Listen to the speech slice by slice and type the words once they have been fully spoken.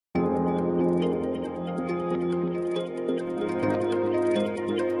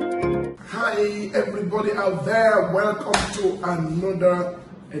Hi everybody out there, welcome to another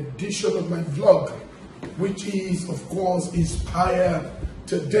edition of my vlog, which is of course Inspire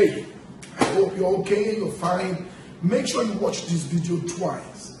Today. I hope you're okay, you're fine. Make sure you watch this video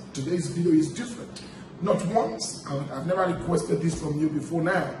twice. Today's video is different, not once. I've never requested this from you before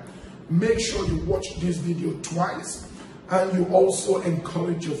now. Make sure you watch this video twice, and you also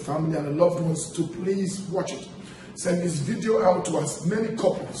encourage your family and loved ones to please watch it. Send this video out to as many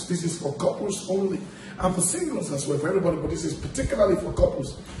couples. This is for couples only, and for singles as well, for everybody, but this is particularly for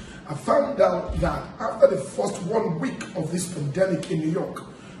couples. I found out that after the first 1 week of this pandemic in New York,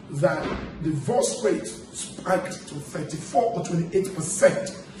 that divorce rate spiked to 34 or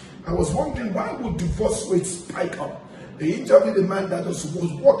 28%. I was wondering, why would divorce rate spike up? They interviewed a man that was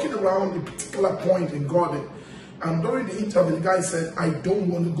walking around a particular point in Garden, and during the interview, the guy said, I don't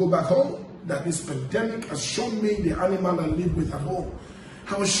want to go back home, that this pandemic has shown me the animal I live with at home.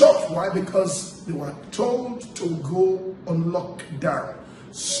 I was shocked. Why? Because they were told to go on lockdown.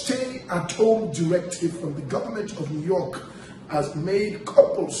 Stay at home directive from the government of New York has made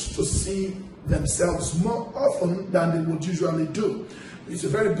couples to see themselves more often than they would usually do. It's a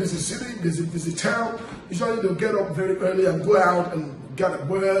very busy city, busy town. Usually they'll get up very early and go out and get at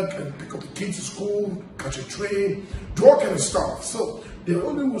work and pick up the kids to school, catch a train, do all kind of stuff. So they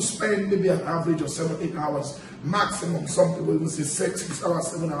only will spend maybe an average of 7-8 hours maximum. Some people will say 6 hours,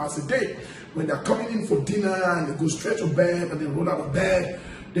 7 hours a day. When they're coming in for dinner and they go straight to bed and they roll out of bed,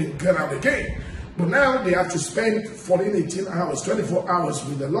 they get out again. But now they have to spend 14, 18 hours, 24 hours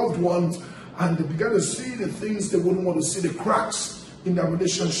with their loved ones, and they begin to see the things they wouldn't want to see, the cracks in their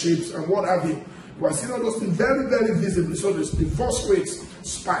relationships and what have you. We're seeing all those things very, very visibly. So the divorce rates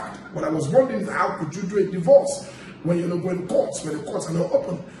spiked. But I was wondering, how could you do a divorce when you're not going to courts, when the courts are not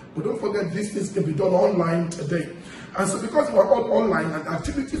open? But don't forget, these things can be done online today. And so because we were all online and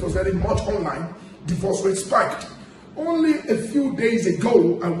activities was very much online, divorce rate spiked. Only a few days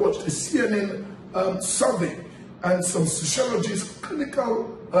ago, I watched a CNN survey, and some sociologists,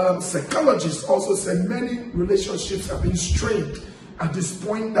 clinical psychologists also said many relationships have been strained at this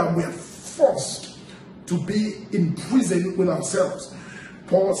point that we are forced to be in prison with ourselves.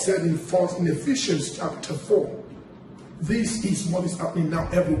 Paul said in Ephesians chapter 4, this is what is happening now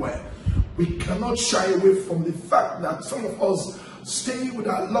everywhere. We cannot shy away from the fact that some of us stay with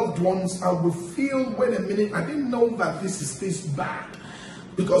our loved ones and we feel, wait a minute, I didn't know that this is this bad.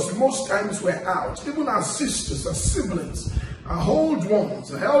 Because most times we're out, even our sisters, our siblings, our old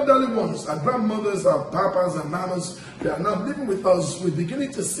ones, our elderly ones, our grandmothers, our papas and mamas, they are not living with us. We're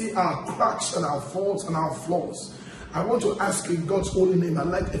beginning to see our cracks and our faults and our flaws. I want to ask you in God's holy name, I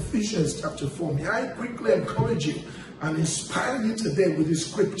like Ephesians chapter 4. May I quickly encourage you and inspire you today with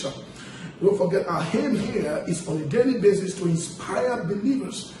this scripture. Don't forget, our aim here is on a daily basis to inspire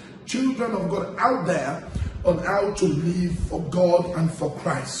believers, children of God out there, on how to live for God and for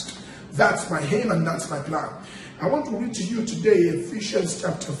Christ. That's my aim and that's my plan. I want to read to you today Ephesians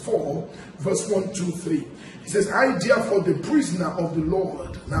chapter 4, verse 1, 2, 3. It says, I therefore the prisoner of the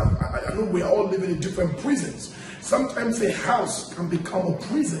Lord. Now, I know we are all living in different prisons. Sometimes a house can become a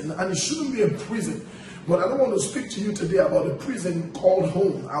prison, and it shouldn't be a prison. But I don't want to speak to you today about a prison called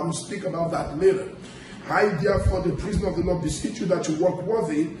home. I will speak about that later. I therefore, the prisoner of the Lord, beseech you that you walk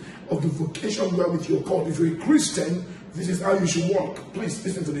worthy of the vocation wherewith you are called. If you're a Christian, this is how you should walk. Please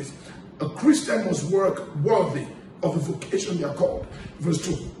listen to this. A Christian must work worthy of the vocation they are called. Verse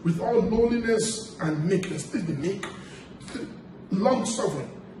 2. With all lowliness and meekness. Please be meek. Long-suffering.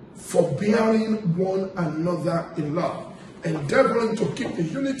 Forbearing one another in love. Endeavoring to keep the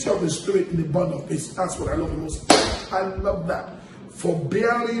unity of the Spirit in the bond of peace. That's what I love the most. I love that.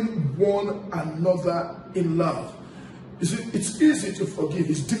 Forbearing one another in love. You see, it's easy to forgive,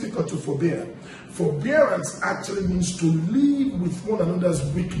 it's difficult to forbear. Forbearance actually means to live with one another's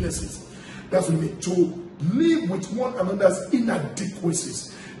weaknesses. That's what it means, to live with one another's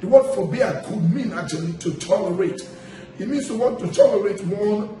inadequacies. The word forbear could mean actually to tolerate. It means to want to tolerate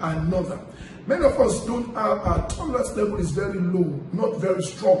one another. Many of us don't have, our tolerance level is very low, not very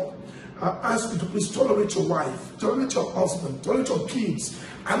strong. I ask you to please tolerate your wife, tolerate your husband, tolerate your kids.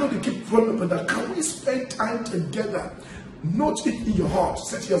 I know they keep running up and down. Can we spend time together? Note it in your heart.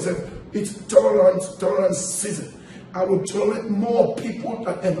 Say to yourself, it's tolerance season. I will tolerate more people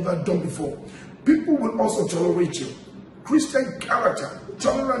than I've ever done before. People will also tolerate you. Christian character,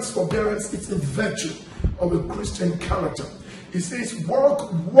 tolerance, forbearance, it's a virtue of a Christian character. It says,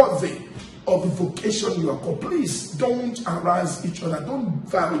 walk worthy of the vocation you are called. Please don't harass each other. Don't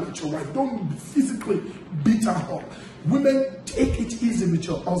violate your wife. Don't physically beat her up. Women, take it easy with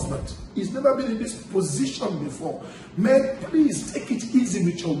your husband. He's never been in this position before. Men, please take it easy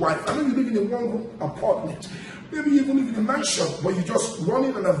with your wife. I know you live in a one-room apartment. Maybe you even live in a mansion, but you're just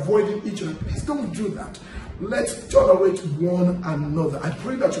running and avoiding each other. Please don't do that. Let's tolerate one another. I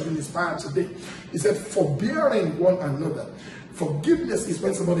pray that you've been inspired today. He said, forbearing one another. Forgiveness is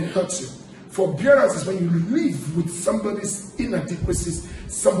when somebody hurts you. Forbearance is when you live with somebody's inadequacies,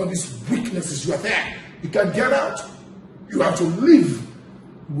 somebody's weaknesses. You are there. You can't get out. You have to live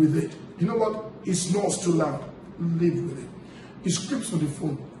with it. You know what? He snores too loud. Live with it. He screams on the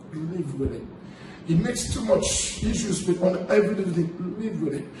phone. Live with it. He makes too much issues with on every little thing. Live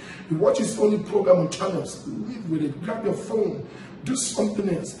with it. He watches only program on channels. Live with it. Grab your phone. Do something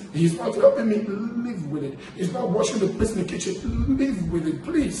else. He's not helping me. Live with it. He's not washing the place in the kitchen. Live with it.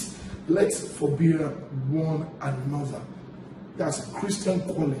 Please, let's forbear one another. That's a Christian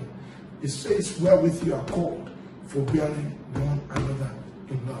calling. It says, wherewith you are called, forbearing one another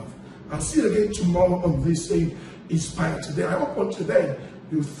in love. I'll see you again tomorrow on this same Inspire Today. I hope on today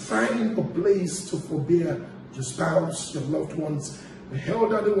you find a place to forbear your spouse, your loved ones, the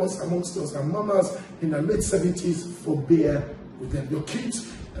elderly ones amongst us, our mamas in their late 70s, forbear with them. Your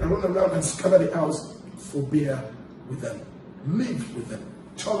kids that run around and scatter the house, forbear with them. Live with them.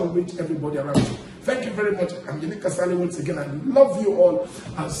 Tolerate everybody around you. Thank you very much. I'm Yomi Kasali once again. I love you all.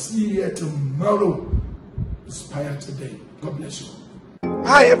 I'll see you here tomorrow. Inspire Today. God bless you.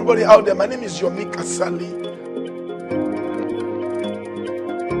 Hi everybody out there. My name is Yomi Kasali.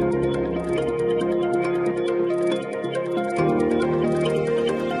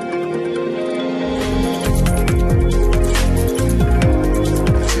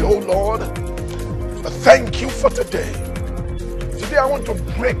 Thank you for today. Today I want to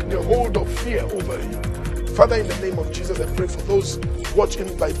break the hold of fear over you. Father, in the name of Jesus, I pray for those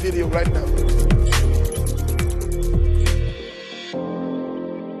watching by video right now.